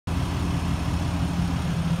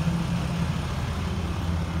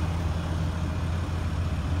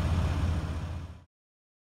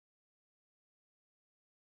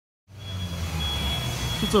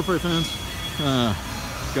What's up, freight fans?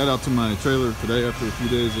 Got out to my trailer today after a few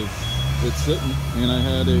days of it sitting, and I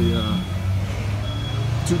had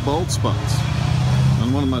two bald spots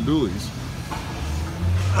on one of my dualies.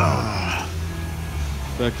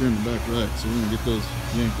 Back here in the back right, so we're gonna get those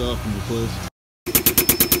yanked off and replaced.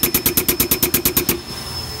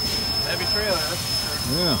 Heavy trailer, that's for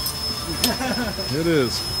sure. Yeah, it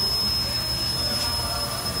is.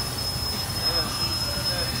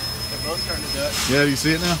 Both starting to do it. Yeah, do you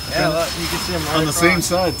see it now? Yeah, look, you can see them right on the across. same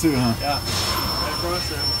side too, huh? Yeah, right across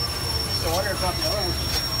there. So I wonder if not the other one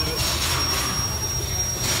should do it.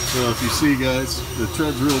 So if you see, guys, the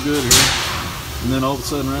tread's real good here, and then all of a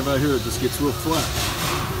sudden right by here it just gets real flat,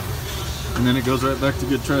 and then it goes right back to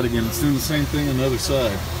good tread again. It's doing the same thing on the other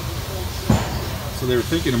side. So they were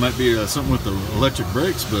thinking it might be something with the electric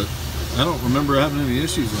brakes, but I don't remember having any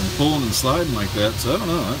issues with pulling and sliding like that. So I don't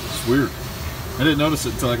know. It's weird. I didn't notice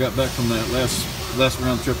it until I got back from that last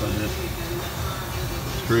round trip I did.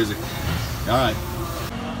 It's crazy. All right.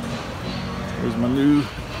 There's my new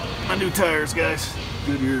tires, guys.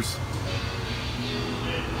 Goodyears.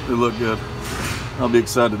 They look good. I'll be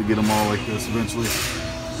excited to get them all like this eventually.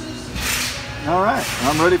 All right,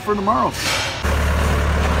 I'm ready for tomorrow.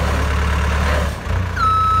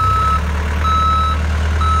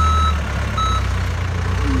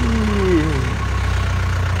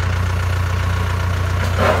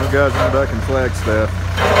 Guys, I'm back in Flagstaff,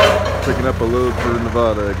 picking up a load for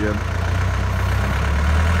Nevada again.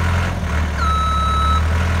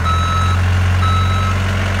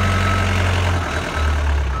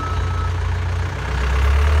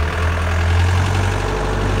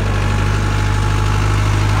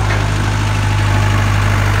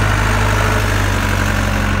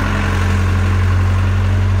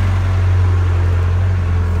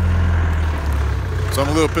 So I'm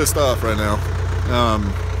a little pissed off right now.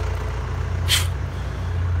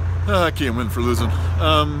 I can't win for losing.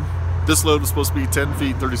 This load was supposed to be 10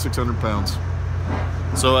 feet, 3,600 pounds.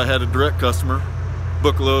 So I had a direct customer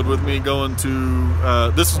book a load with me going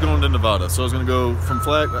to, this is going to Nevada. So I was going to go from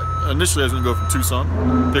initially I was going to go from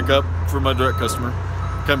Tucson, pick up for my direct customer,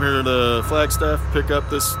 come here to Flagstaff, pick up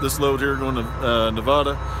this load here going to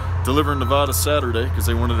Nevada, deliver in Nevada Saturday because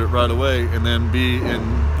they wanted it right away, and then be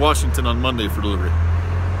in Washington on Monday for delivery.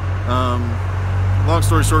 Long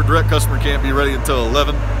story short, direct customer can't be ready until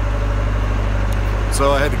 11.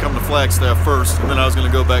 So I had to come to Flagstaff first, and then I was going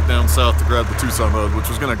to go back down south to grab the Tucson load, which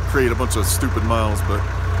was going to create a bunch of stupid miles, but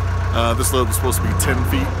this load was supposed to be 10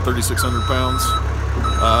 feet, 3,600 pounds.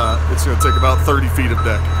 It's going to take about 30 feet of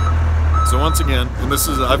deck. So once again, and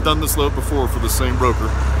I've done this load before for the same broker.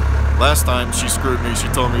 Last time she screwed me. She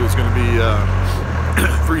told me it was going to be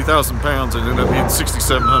 3,000 pounds, and it ended up being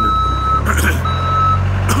 6,700.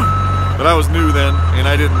 But I was new then, and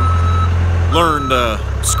I didn't learn to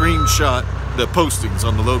screenshot the postings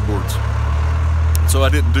on the load boards, so I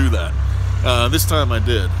didn't do that. This time I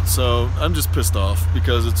did, so I'm just pissed off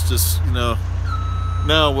because it's just, you know,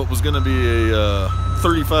 now what was going to be a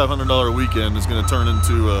 $3,500 weekend is going to turn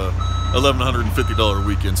into a $1,150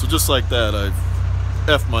 weekend. So just like that, I've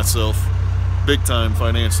effed myself big time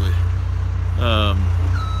financially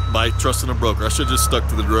by trusting a broker. I should have just stuck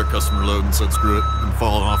to the direct customer load and said screw it and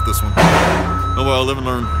fallen off this one. Oh well, live and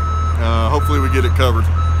learn. Hopefully we get it covered.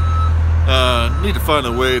 Need to find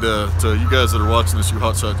a way to you guys that are watching this, you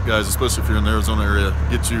hotshot guys, especially if you're in the Arizona area,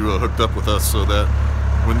 get you hooked up with us so that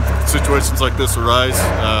when situations like this arise,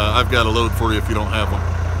 I've got a load for you if you don't have one.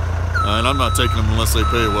 And I'm not taking them unless they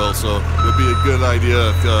pay well, so it'd be a good idea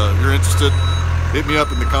if you're interested. Hit me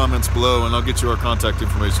up in the comments below and I'll get you our contact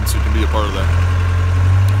information so you can be a part of that.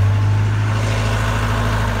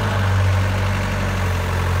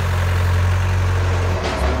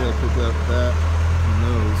 So I gotta pick up that and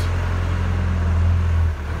those.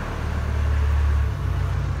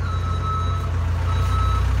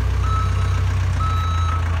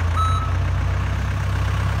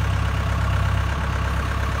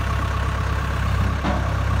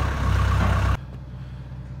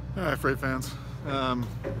 Alright, freight fans,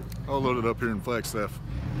 all loaded up here in Flagstaff.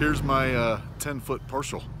 Here's my 10-foot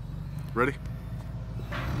partial. Ready?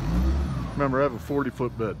 Remember, I have a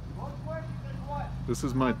 40-foot bed. This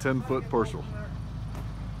is my 10-foot partial.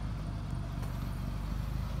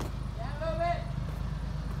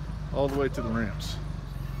 All the way to the ramps.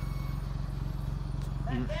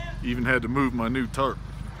 Even had to move my new tarp,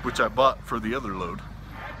 which I bought for the other load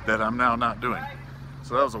that I'm now not doing.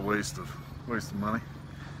 So that was a waste of money.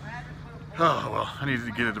 Oh well, I needed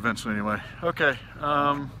to get it eventually anyway. Okay,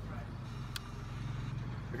 I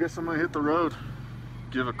guess I'm gonna hit the road,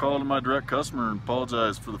 give a call to my direct customer and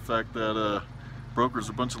apologize for the fact that brokers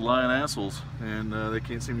are a bunch of lying assholes, and they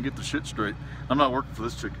can't seem to get the shit straight. I'm not working for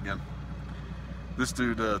this chick again. This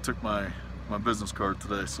dude took my business card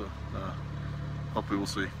today, so hopefully we'll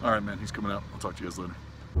see. All right, man, he's coming out. I'll talk to you guys later.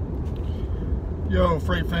 Yo,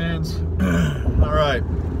 freight fans. All right.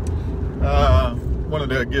 Wanted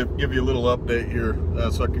to give you a little update here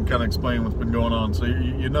so I can kind of explain what's been going on. So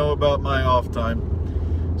you know about my off time.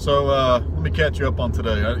 So let me catch you up on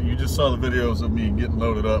today. You just saw the videos of me getting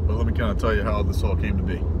loaded up, but let me kind of tell you how this all came to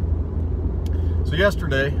be. So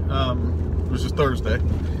yesterday, it was just Thursday,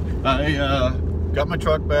 I got my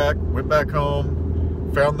truck back, went back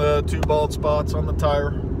home, found the 2 bald spots on the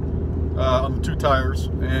tire, on the 2 tires,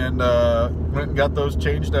 and went and got those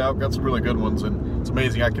changed out, got some really good ones, and it's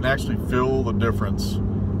amazing. I can actually feel the difference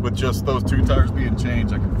with just those 2 tires being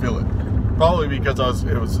changed. I can feel it. Probably because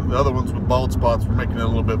it was the other ones with bald spots were making it a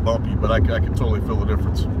little bit bumpy, but I can totally feel the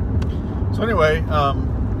difference. So anyway,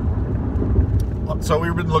 so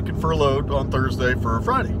we've been looking for a load on Thursday for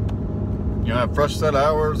Friday. You know, have fresh set of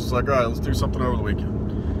hours. It's like, all right, let's do something over the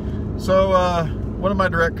weekend. So one of my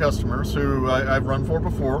direct customers who I've run for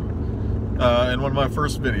before in one of my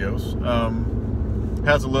first videos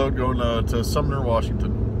has a load going to Sumner,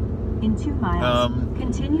 Washington. In 2 miles,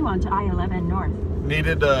 continue on to I-11 North.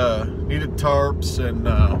 Needed tarps, and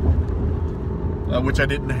which I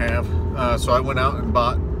didn't have, so I went out and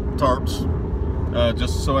bought tarps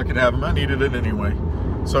just so I could have them. I needed it anyway.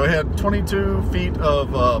 So I had 22 feet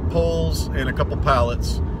of poles and a couple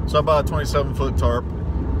pallets. So I bought a 27-foot tarp. It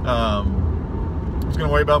was going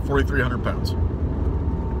to weigh about 4,300 pounds.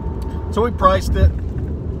 So we priced it,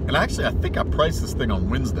 and actually I think I priced this thing on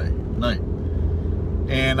Wednesday night.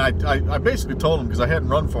 And I basically told him, because I hadn't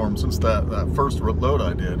run for him since that first load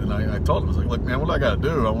I did, and I told him, I was like, look, man, what I got to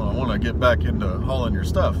do? I want to get back into hauling your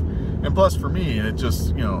stuff. And plus, for me, it just,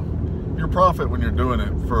 you know, your profit when you're doing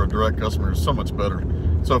it for a direct customer is so much better.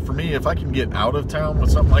 So for me, if I can get out of town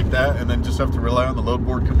with something like that and then just have to rely on the load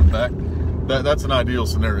board coming back, that's an ideal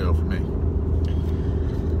scenario for me.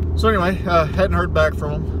 So anyway, hadn't heard back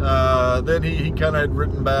from him. Then he kind of had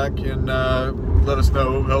written back and let us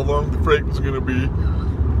know how long the freight was going to be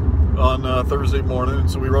on Thursday morning.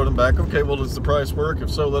 And so we wrote him back, okay, well, does the price work?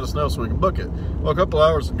 If so, let us know so we can book it. Well, a couple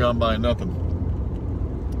hours had gone by and nothing.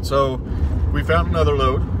 So we found another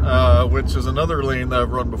load, which is another lane that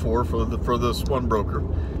I've run before for this one broker,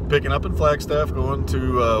 picking up in Flagstaff, going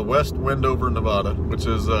to West Wendover, Nevada, which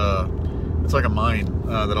is it's like a mine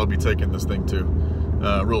that I'll be taking this thing to.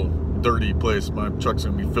 Real dirty place. My truck's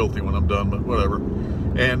gonna be filthy when I'm done, but whatever.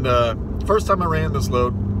 And first time I ran this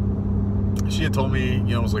load, she had told me, you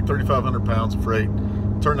know, it was like 3,500 pounds of freight.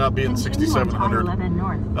 Turned out being 6,700.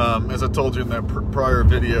 As I told you in that prior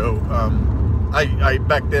video, I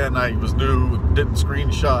back then I was new, didn't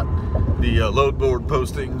screenshot the load board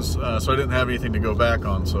postings, so I didn't have anything to go back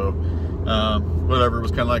on. So whatever, it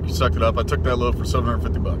was kind of like you sucked it up. I took that load for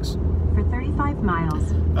 750 bucks. For 35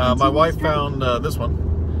 miles. My wife found this one,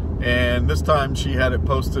 and this time she had it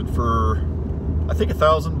posted for, I think,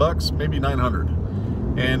 $1,000, maybe 900.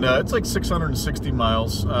 And it's like 660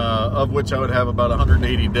 miles, of which I would have about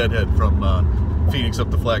 180 deadhead from Phoenix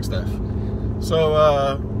up to Flagstaff.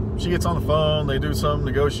 So she gets on the phone, they do some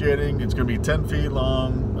negotiating. It's going to be 10 feet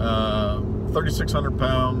long, 3,600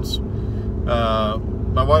 pounds.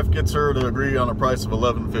 My wife gets her to agree on a price of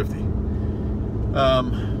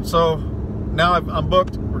 $1,150. So now I'm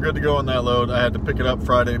booked. We're good to go on that load. I had to pick it up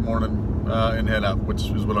Friday morning and head out, which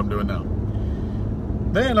is what I'm doing now.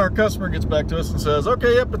 Then our customer gets back to us and says,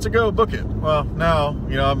 okay, yep, it's a go, book it. Well, now,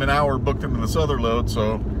 you know, I'm an hour booked into this other load,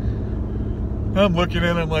 so I'm looking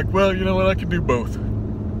at it, I'm like, well, you know what, I can do both.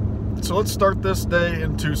 So let's start this day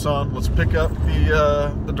in Tucson. Let's pick up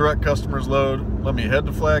the direct customer's load. Let me head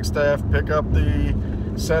to Flagstaff, pick up the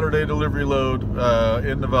Saturday delivery load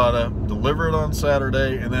in Nevada, deliver it on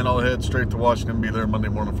Saturday, and then I'll head straight to Washington and be there Monday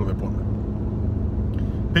morning for the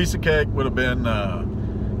appointment. Piece of cake. Would have been,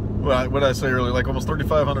 what did I say earlier, like almost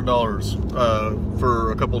 $3,500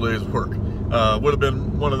 for a couple days of work. Would have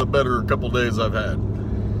been one of the better couple days I've had.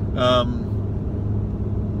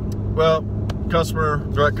 Well,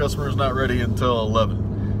 direct customer is not ready until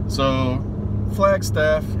 11. So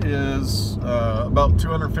Flagstaff is about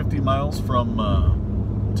 250 miles from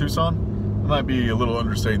Tucson. I might be a little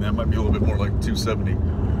understating that. It might be a little bit more like 270.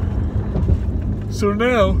 So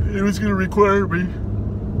now it was going to require me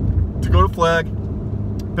to go to Flag,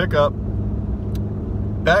 pick up,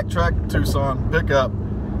 backtrack to Tucson, pick up,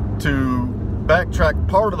 to backtrack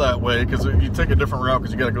part of that way, because you take a different route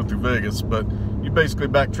because you got to go through Vegas, but you basically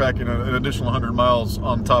backtrack an additional 100 miles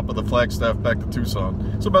on top of the Flagstaff back to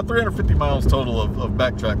Tucson. So about 350 miles total of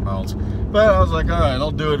backtrack miles. But I was like, all right,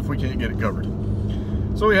 I'll do it if we can't get it covered.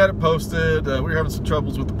 So we had it posted. We were having some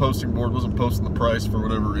troubles with the posting board. Wasn't posting the price for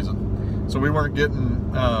whatever reason. So we weren't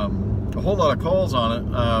getting a whole lot of calls on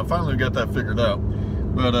it. Finally we got that figured out.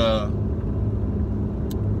 But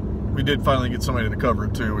we did finally get somebody to cover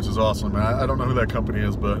it too, which is awesome. I don't know who that company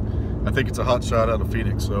is, but I think it's a hot shot out of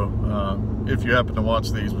Phoenix. So if you happen to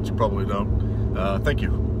watch these, which you probably don't, thank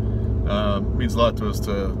you. It means a lot to us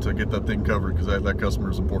to get that thing covered, because that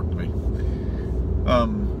customer is important to me.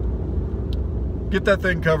 Get that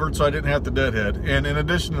thing covered so I didn't have to deadhead. And in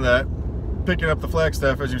addition to that, picking up the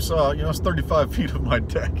Flagstaff, as you saw, you know, it's 35 feet of my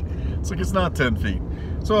deck. It's like it's not 10 feet.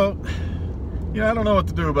 So, you know, I don't know what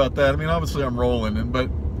to do about that. I mean, obviously I'm rolling, but,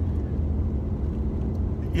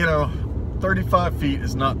 you know, 35 feet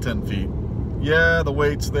is not 10 feet. Yeah, the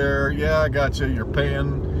weight's there. Yeah, I got you. You're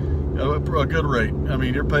paying a good rate. I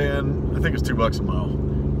mean, you're paying, I think it's $2 a mile.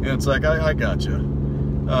 And it's like, I got you.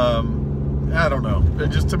 I don't know. It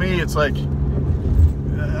just, to me, it's like,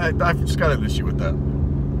 I've just got an issue with that.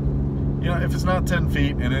 You know, if it's not 10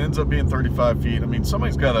 feet and it ends up being 35 feet, I mean,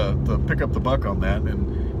 somebody's got to pick up the buck on that.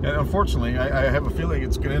 And unfortunately, I have a feeling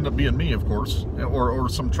it's going to end up being me, of course, or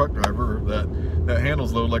some truck driver that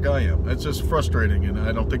handles load like I am. It's just frustrating, and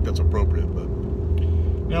I don't think that's appropriate. But,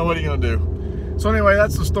 you know, what are you going to do? So anyway,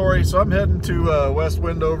 that's the story. So I'm heading to West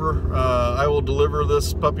Wendover. I will deliver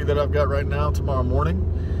this puppy that I've got right now tomorrow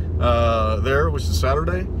morning there, which is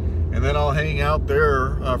Saturday. And then I'll hang out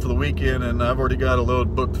there for the weekend, and I've already got a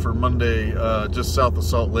load booked for Monday just south of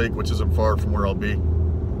Salt Lake, which isn't far from where I'll be,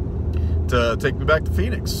 to take me back to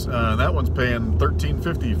Phoenix. That one's paying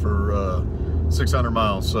 $13.50 for 600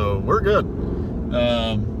 miles, so we're good.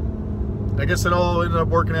 I guess it all ended up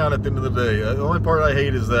working out at the end of the day. The only part I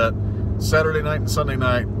hate is that Saturday night and Sunday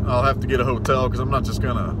night I'll have to get a hotel, because I'm not just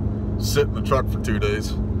gonna sit in the truck for 2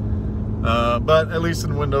 days. But at least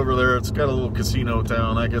in Wendover there, it's got a little casino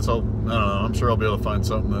town. I guess I don't know, I'm sure I'll be able to find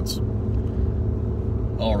something that's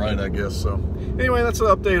all right, I guess. So anyway, that's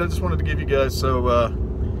the update I just wanted to give you guys. So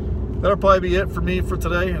that'll probably be it for me for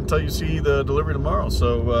today until you see the delivery tomorrow.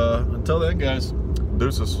 So until then, guys,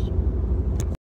 deuces.